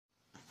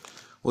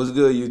What's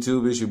good,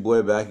 YouTube? It's your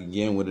boy back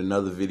again with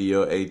another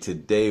video. Hey,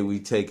 today we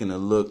taking a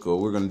look,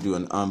 or we're going to do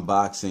an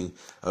unboxing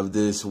of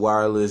this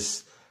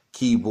wireless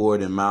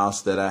keyboard and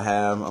mouse that I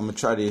have. I'm going to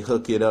try to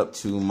hook it up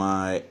to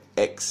my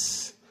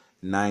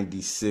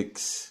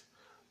X96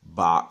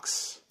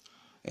 box,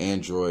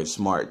 Android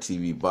smart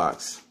TV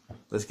box.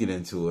 Let's get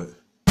into it.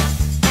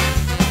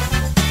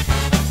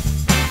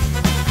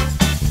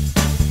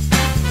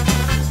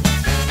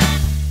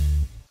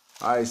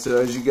 Alright, so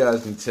as you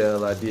guys can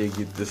tell, I did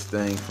get this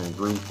thing from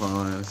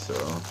Groupon, so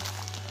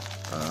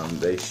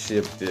they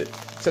shipped it.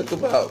 Took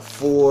about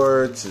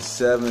 4 to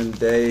 7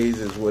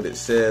 days is what it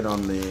said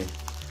on the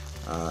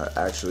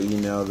actual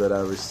email that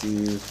I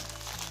received,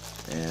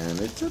 and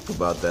it took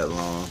about that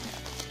long.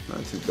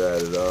 Not too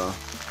bad at all.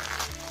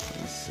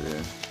 Let's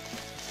see.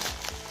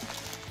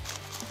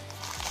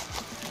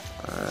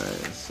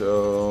 Alright,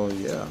 so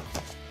yeah,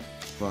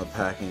 my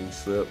packing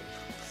slip.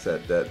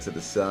 Set that to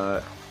the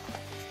side.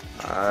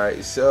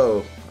 Alright,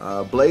 so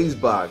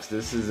BlazeBox.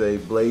 This is a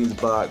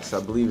BlazeBox. I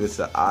believe it's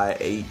an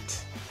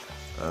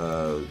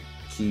i8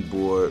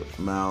 keyboard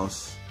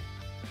mouse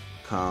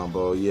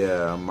combo.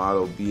 Yeah,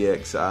 model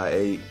BX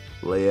i8,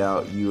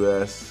 layout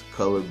US,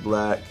 color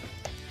black,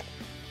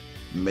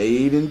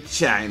 made in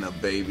China,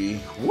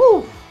 baby.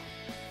 Woo!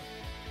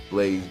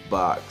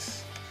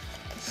 BlazeBox.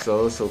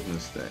 So let's open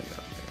this thing up,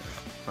 man.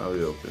 How do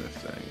we open this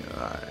thing?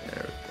 Alright,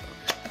 there we go.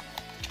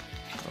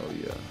 Oh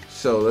yeah.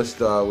 So let's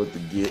start with the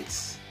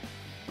gets.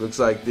 Looks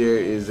like there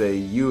is a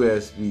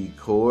USB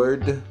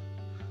cord.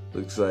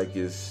 Looks like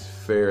it's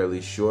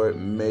fairly short,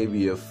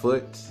 maybe a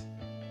foot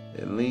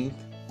in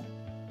length,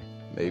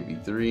 maybe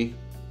 3.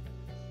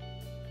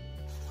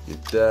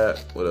 Get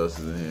that. What else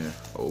is in here?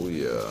 Oh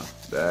yeah,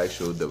 the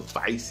actual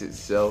device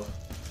itself.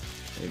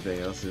 Anything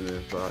else in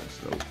this box?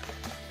 Nope.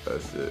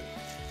 That's it.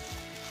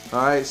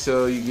 Alright,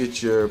 so you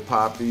get your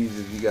poppies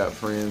if you got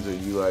friends or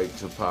you like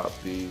to pop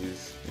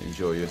these.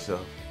 Enjoy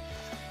yourself.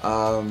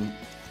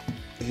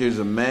 Here's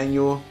a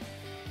manual.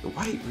 The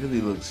white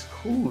really looks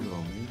cool though,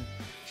 man.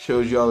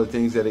 Shows you all the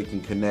things that it can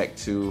connect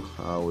to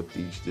with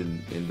each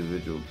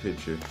individual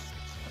picture.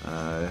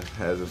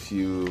 Has a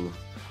few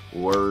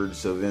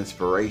words of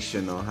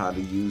inspiration on how to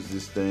use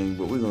this thing,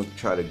 but we're gonna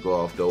try to go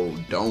off the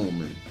old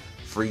dome and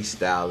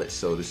freestyle it,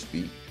 so to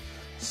speak.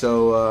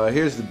 So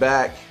here's the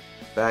back.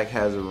 Back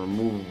has a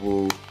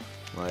removable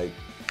like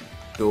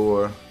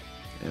door,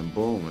 and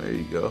boom, there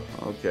you go.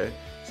 Okay,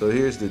 so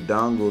here's the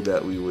dongle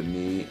that we would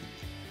need.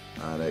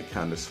 That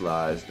kind of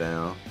slides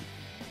down.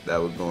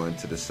 That would go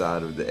into the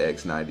side of the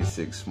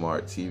X96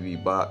 smart TV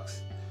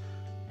box.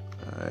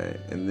 Alright,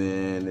 and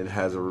then it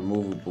has a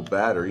removable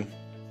battery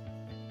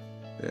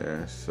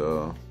there,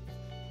 so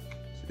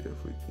see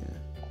if we can.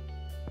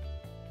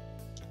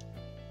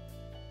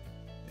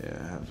 Yeah,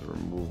 it has a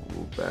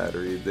removable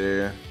battery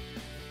there.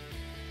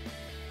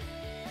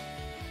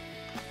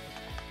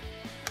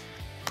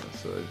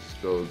 So it just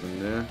goes in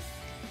there.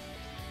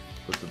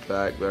 Put the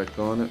back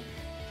on it.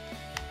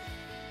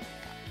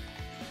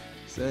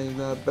 This thing's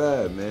not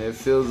bad, man. It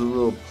feels a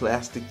little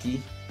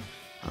plasticky.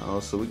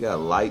 So we got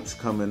lights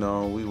coming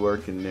on. We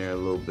working there a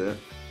little bit.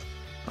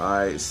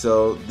 Alright,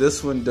 so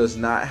this one does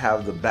not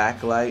have the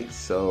backlight.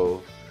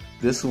 So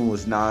this one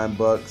was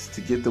 $9.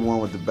 To get the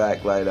one with the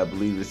backlight, I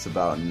believe it's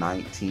about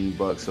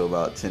 $19, so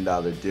about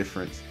 $10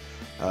 difference.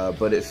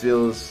 But it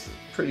feels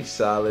pretty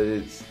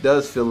solid. It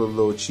does feel a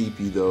little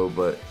cheapy though,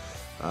 but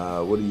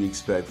what do you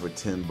expect for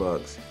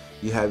 $10?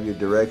 You have your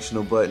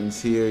directional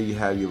buttons here. You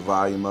have your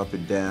volume up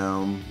and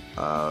down,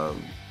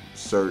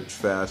 search,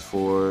 fast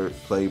forward,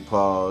 play,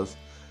 pause.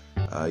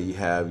 You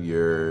have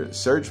your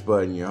search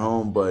button, your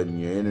home button,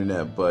 your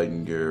internet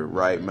button, your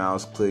right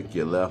mouse click,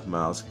 your left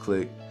mouse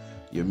click,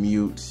 your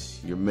mute,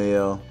 your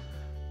mail,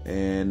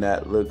 and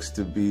that looks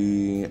to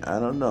be,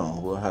 I don't know,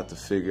 we'll have to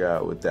figure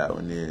out what that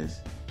one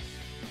is.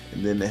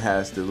 And then it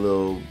has the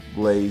little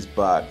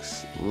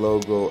BlazeBox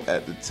logo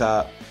at the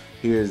top.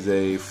 Here's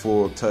a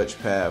full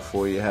touchpad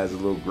for you. It has a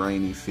little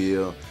grainy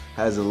feel.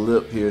 Has a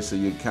lip here, so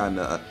you kind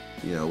of,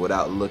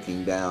 without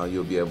looking down,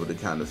 you'll be able to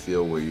kind of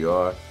feel where you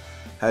are.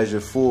 Has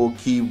your full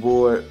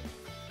keyboard,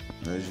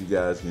 as you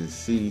guys can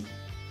see.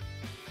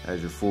 Has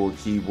your full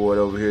keyboard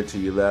over here to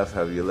your left.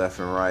 Have your left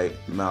and right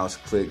mouse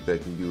click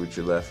that can be with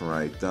your left and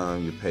right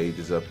thumb. Your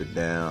pages up and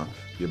down.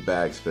 Your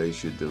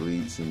backspace, your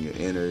deletes, and your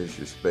enters,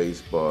 your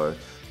space bar.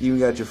 You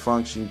even got your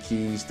function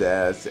keys to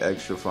add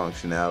extra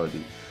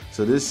functionality.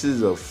 So this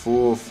is a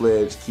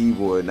full-fledged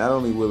keyboard. Not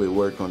only will it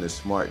work on the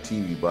smart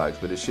TV box,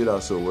 but it should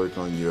also work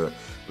on your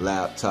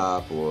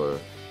laptop or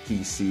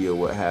PC or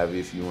what have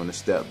you if you want to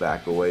step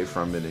back away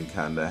from it and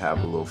kind of have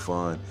a little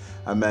fun.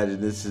 I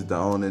imagine this is the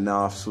on and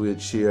off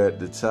switch here at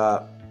the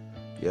top.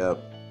 Yep,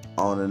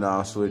 on and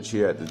off switch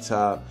here at the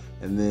top.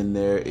 And then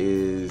there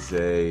is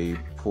a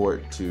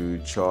port to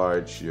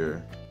charge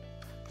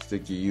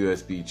stick your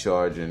USB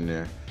charger in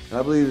there. And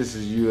I believe this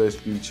is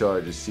USB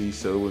charger C,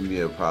 so it wouldn't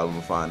be a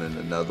problem finding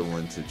another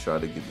one to try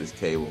to get this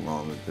cable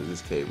longer, because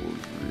this cable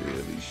is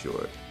really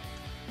short.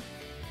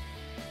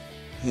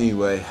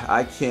 Anyway,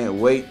 I can't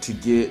wait to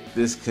get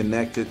this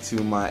connected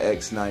to my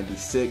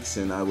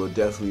X96, and I will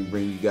definitely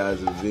bring you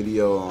guys a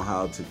video on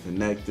how to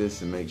connect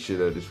this and make sure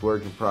that it's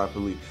working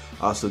properly.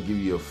 Also give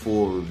you a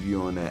full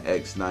review on that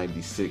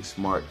X96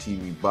 smart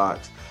TV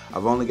box.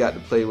 I've only got to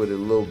play with it a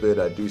little bit.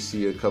 I do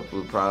see a couple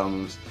of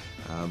problems,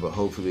 but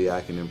hopefully I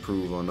can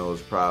improve on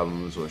those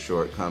problems or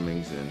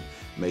shortcomings and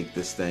make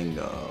this thing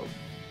a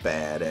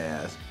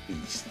badass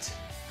beast.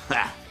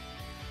 Ha!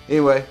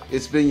 Anyway,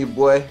 it's been your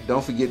boy.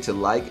 Don't forget to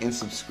like and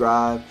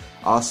subscribe.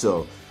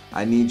 Also,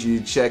 I need you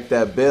to check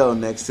that bell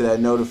next to that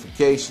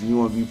notification. You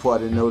want to be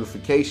part of the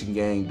notification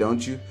gang,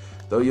 don't you?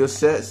 Throw your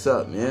sets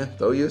up, man.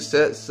 Throw your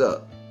sets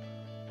up.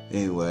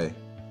 Anyway,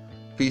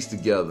 peace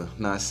together,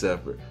 not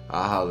separate.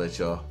 I'll holler at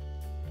y'all.